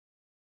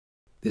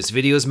This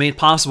video is made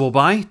possible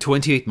by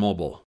 28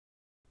 Mobile.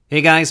 Hey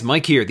guys,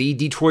 Mike here, the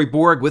Detroit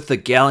Borg with the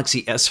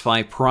Galaxy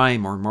S5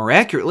 Prime, or more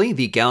accurately,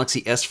 the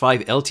Galaxy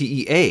S5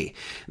 LTE-A.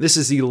 This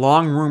is the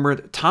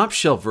long-rumored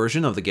top-shelf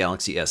version of the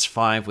Galaxy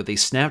S5 with a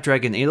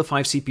Snapdragon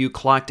 805 CPU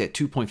clocked at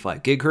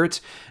 2.5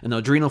 GHz, an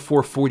Adreno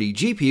 440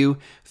 GPU,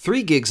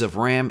 3 GB of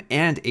RAM,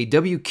 and a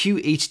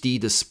WQHD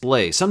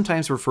display,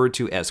 sometimes referred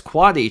to as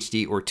Quad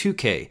HD or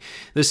 2K.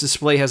 This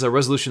display has a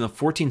resolution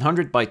of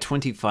 1400 by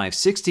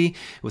 2560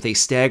 with a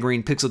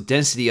staggering pixel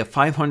density of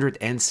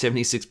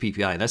 576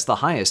 ppi. That's the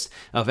highest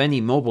of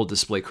any mobile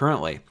display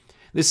currently.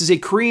 This is a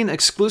Korean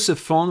exclusive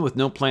phone with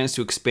no plans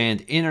to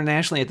expand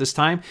internationally at this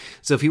time,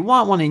 so if you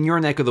want one in your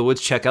neck of the woods,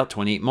 check out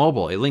 28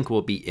 Mobile. A link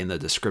will be in the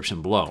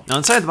description below. Now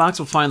inside the box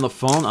we'll find the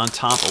phone on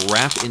top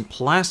wrapped in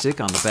plastic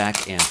on the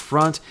back and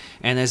front,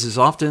 and as is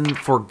often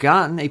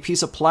forgotten, a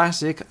piece of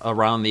plastic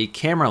around the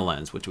camera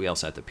lens, which we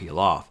also have to peel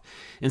off.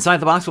 Inside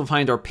the box we'll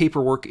find our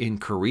paperwork in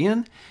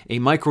Korean, a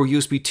micro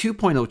USB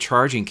 2.0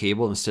 charging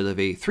cable instead of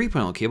a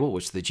 3.0 cable,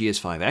 which the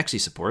GS5 actually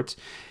supports.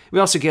 We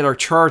also get our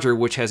charger,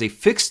 which has a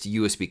fixed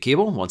USB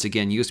cable, once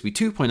again USB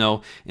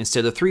 2.0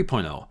 instead of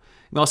 3.0.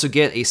 We also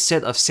get a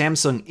set of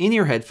Samsung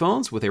in-ear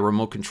headphones with a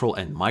remote control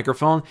and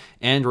microphone,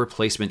 and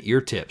replacement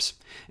ear tips.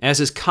 As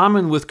is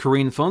common with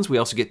Korean phones, we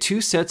also get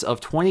 2 sets of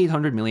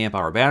 2800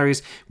 mAh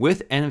batteries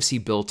with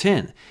NFC built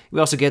in. We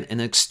also get an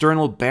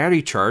external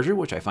battery charger,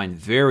 which I find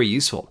very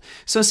useful.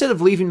 So instead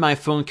of leaving my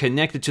phone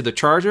connected to the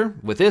charger,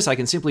 with this I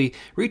can simply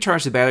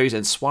recharge the batteries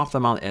and swap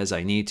them out as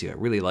I need to. I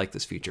really like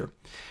this feature.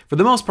 For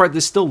the most part,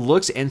 this still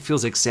looks and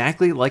feels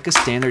exactly like a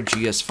standard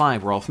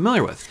GS5 we're all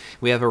familiar with.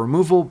 We have a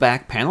removable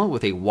back panel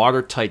with a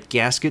watertight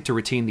gasket to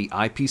retain the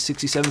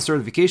IP67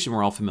 certification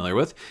we're all familiar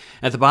with.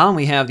 At the bottom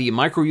we have the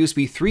micro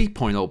USB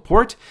 3.0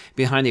 port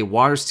behind a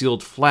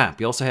water-sealed flap.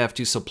 You also have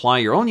to supply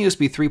your own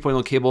USB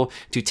 3.0 cable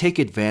to take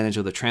advantage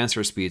of the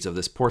transfer speeds of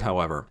this port,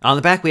 however. On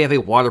the back we have a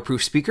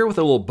waterproof speaker with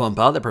a little bump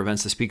out that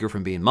prevents the speaker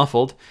from being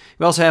muffled.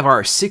 We also have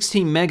our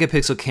 16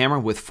 megapixel camera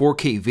with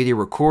 4K video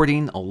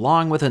recording,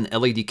 along with an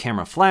LED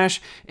camera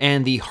flash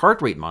and the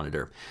heart rate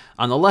monitor.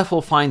 On the left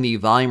we'll find the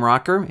volume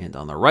rocker, and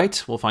on the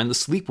right we'll find the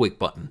sleep wake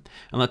button.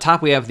 On the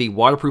top we have the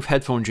waterproof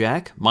headphone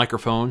jack,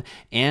 microphone,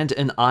 and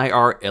an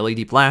IR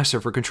LED blaster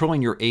for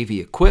controlling your AV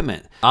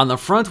equipment. On the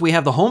front we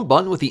have the home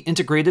button with the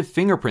integrated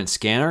fingerprint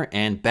scanner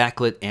and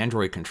backlit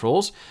Android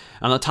controls.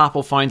 On the top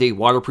we'll find a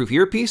waterproof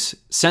earpiece,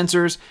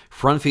 sensors,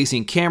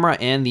 front-facing camera,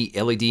 and the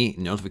LED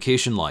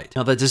notification light.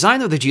 Now the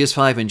design of the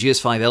GS5 and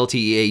GS5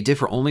 LTE-A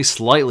differ only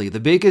slightly.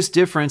 The biggest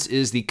difference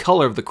is the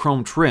color of the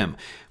chrome trim,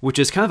 which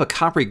is kind of a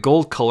coppery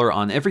gold color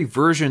on every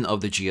version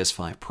of the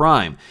GS5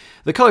 Prime.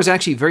 The color is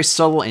actually very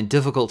subtle and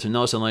difficult to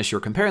notice unless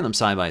you're comparing them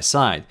side by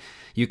side.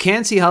 You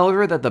can see,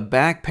 however, that the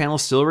back panel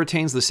still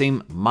retains the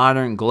same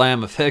modern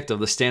glam effect of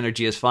the standard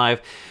GS5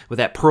 with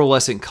that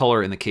pearlescent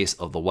color in the case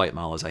of the white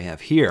model as I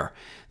have here.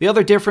 The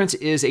other difference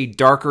is a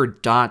darker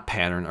dot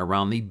pattern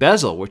around the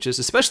bezel, which is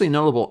especially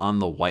notable on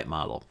the white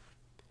model.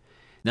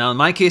 Now in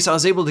my case, I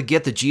was able to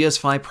get the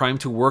GS5 Prime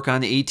to work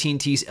on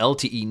AT&T's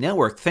LTE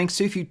network thanks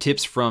to a few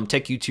tips from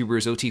tech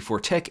YouTubers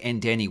OT4Tech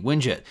and Danny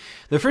Winget.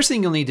 The first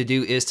thing you'll need to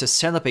do is to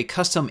set up a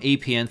custom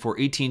APN for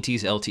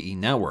AT&T's LTE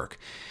network.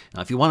 Now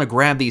if you want to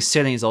grab these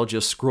settings, I'll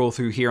just scroll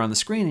through here on the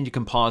screen and you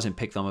can pause and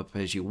pick them up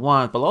as you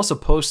want, but I'll also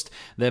post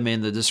them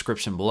in the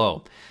description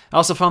below. I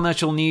also found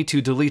that you'll need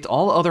to delete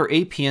all other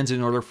APNs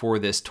in order for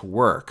this to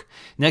work.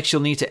 Next,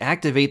 you'll need to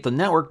activate the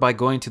network by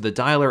going to the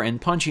dialer and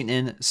punching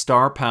in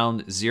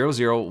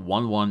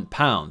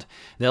 *0011#.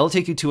 That'll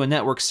take you to a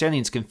network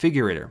settings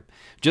configurator.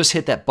 Just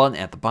hit that button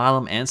at the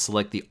bottom and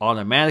select the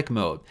automatic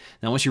mode.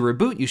 Now once you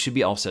reboot, you should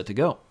be all set to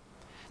go.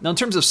 Now in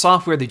terms of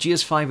software, the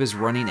GS5 is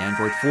running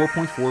Android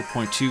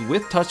 4.4.2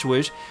 with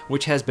TouchWiz,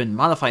 which has been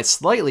modified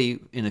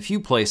slightly in a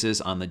few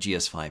places on the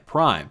GS5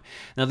 Prime.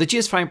 Now the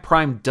GS5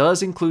 Prime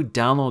does include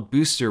Download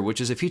Booster, which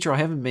is a feature I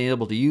haven't been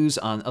able to use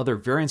on other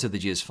variants of the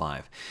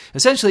GS5.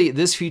 Essentially,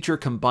 this feature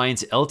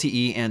combines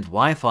LTE and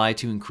Wi-Fi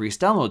to increase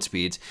download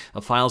speeds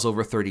of files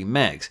over 30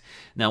 megs.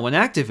 Now when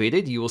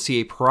activated, you will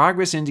see a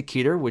progress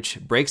indicator which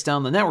breaks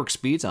down the network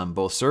speeds on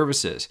both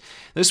services.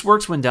 This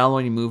works when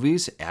downloading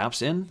movies,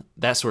 apps, and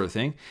that sort of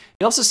thing.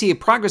 You also see a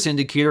progress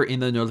indicator in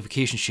the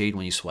notification shade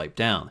when you swipe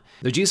down.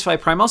 The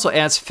GS5 Prime also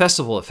adds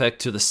Festival Effect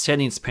to the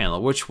settings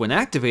panel, which when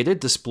activated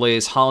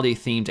displays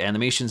holiday-themed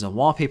animations and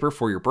wallpaper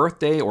for your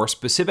birthday or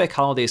specific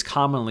holidays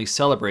commonly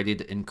celebrated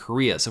in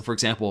Korea. So for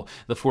example,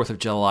 the 4th of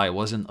July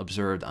wasn't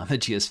observed on the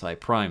GS5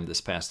 Prime this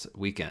past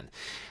weekend.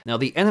 Now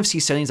the NFC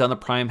settings on the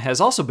Prime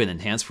has also been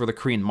enhanced for the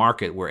Korean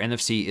market, where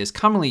NFC is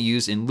commonly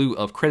used in lieu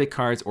of credit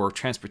cards or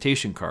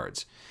transportation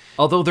cards.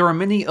 Although there are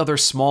many other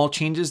small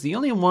changes, the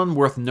only one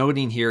worth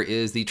noting here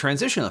is the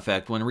transition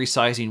effect when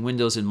resizing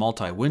windows in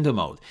multi-window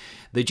mode.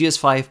 The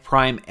GS5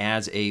 Prime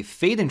adds a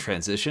fade-in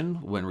transition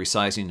when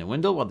resizing a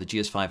window, while the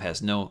GS5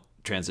 has no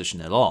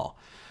transition at all.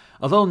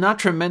 Although not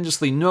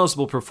tremendously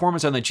noticeable,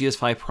 performance on the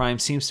GS5 Prime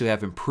seems to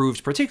have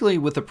improved, particularly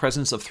with the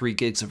presence of 3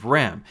 gigs of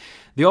RAM.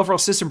 The overall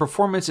system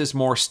performance is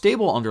more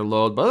stable under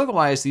load, but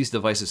otherwise these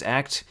devices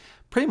act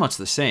pretty much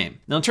the same.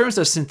 Now in terms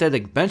of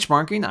synthetic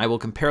benchmarking, I will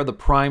compare the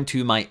Prime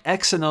to my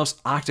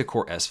Exynos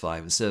octa-core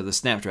S5 instead of the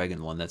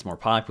Snapdragon one that's more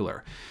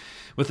popular.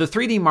 With the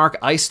 3D Mark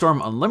Ice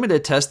Storm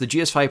Unlimited test, the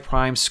GS5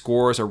 Prime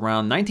scores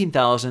around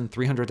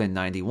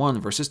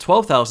 19,391 versus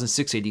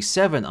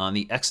 12,687 on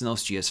the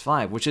Exynos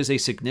GS5, which is a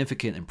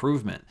significant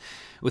improvement.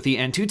 With the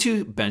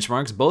Antutu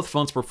benchmarks, both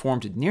phones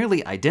performed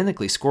nearly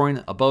identically,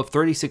 scoring above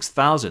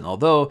 36,000,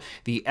 although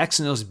the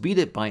Exynos beat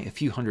it by a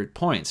few hundred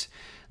points.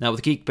 Now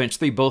with Geekbench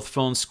 3, both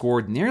phones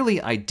scored nearly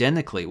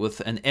identically, with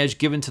an edge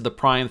given to the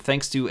Prime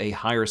thanks to a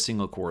higher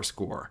single-core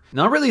score.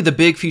 Now really the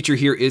big feature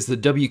here is the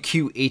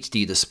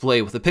WQHD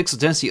display with a pixel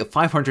density of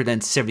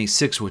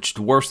 576, which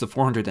dwarfs the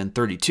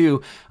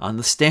 432 on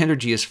the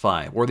standard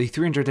GS5, or the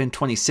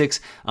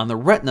 326 on the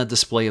Retina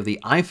display of the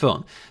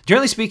iPhone.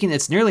 Generally speaking,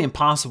 it's nearly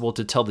impossible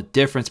to tell the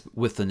difference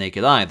with the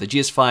naked eye. The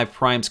GS5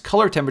 Prime's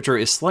color temperature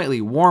is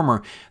slightly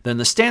warmer than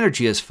the standard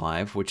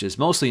GS5, which is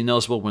mostly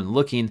noticeable when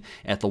looking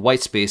at the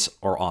white space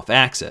or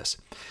off-axis.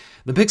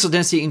 The pixel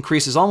density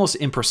increase is almost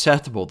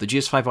imperceptible. The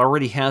GS5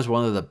 already has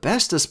one of the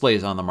best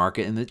displays on the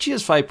market, and the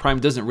GS5 Prime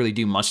doesn't really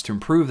do much to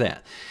improve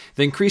that.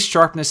 The increased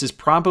sharpness is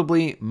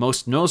probably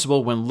most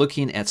noticeable when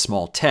looking at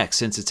small text,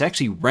 since it's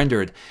actually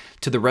rendered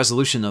to the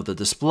resolution of the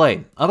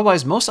display.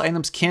 Otherwise, most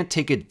items can't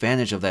take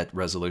advantage of that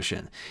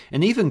resolution.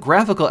 And even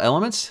graphical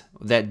elements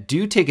that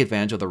do take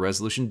advantage of the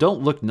resolution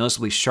don't look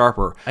noticeably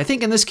sharper. I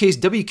think in this case,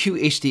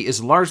 WQHD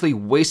is largely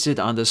wasted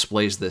on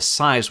displays this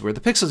size, where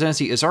the pixel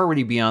density is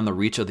already beyond the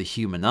reach of the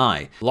human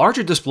eye.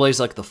 Larger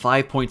displays like the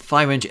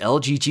 5.5-inch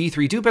LG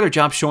G3 do a better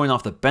job showing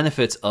off the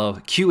benefits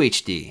of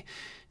QHD.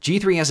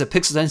 G3 has a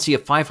pixel density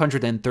of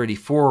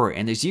 534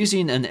 and is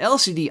using an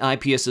LCD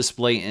IPS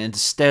display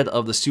instead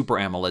of the Super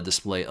AMOLED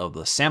display of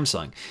the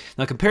Samsung.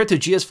 Now compared to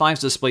GS5's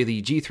display,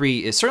 the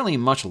G3 is certainly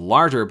much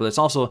larger, but it's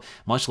also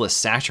much less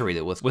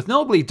saturated, with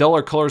notably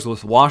duller colors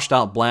with washed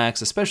out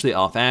blacks, especially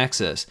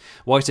off-axis.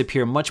 Whites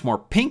appear much more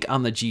pink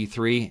on the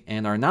G3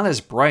 and are not as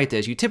bright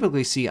as you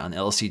typically see on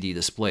LCD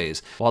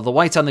displays, while the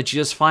whites on the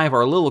GS5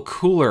 are a little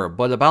cooler,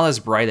 but about as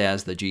bright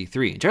as the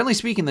G3. Generally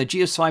speaking, the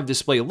GS5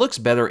 display looks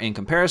better in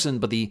comparison,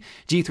 but the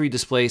G3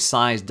 display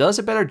size does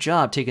a better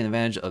job taking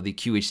advantage of the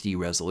QHD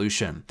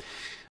resolution.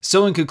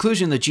 So in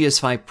conclusion, the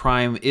GS5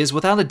 Prime is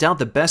without a doubt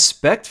the best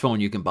spec phone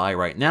you can buy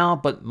right now,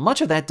 but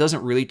much of that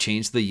doesn't really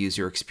change the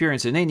user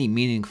experience in any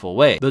meaningful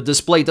way. The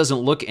display doesn't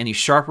look any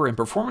sharper and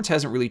performance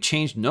hasn't really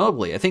changed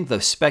notably. I think the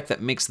spec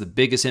that makes the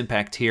biggest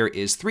impact here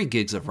is 3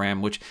 gigs of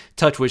RAM, which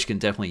TouchWish can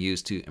definitely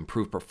use to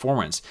improve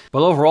performance.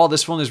 But overall,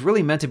 this phone is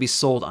really meant to be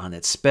sold on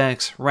its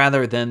specs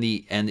rather than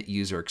the end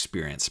user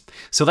experience.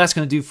 So that's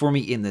going to do for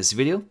me in this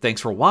video.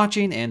 Thanks for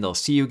watching, and I'll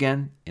see you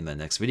again in the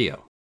next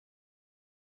video.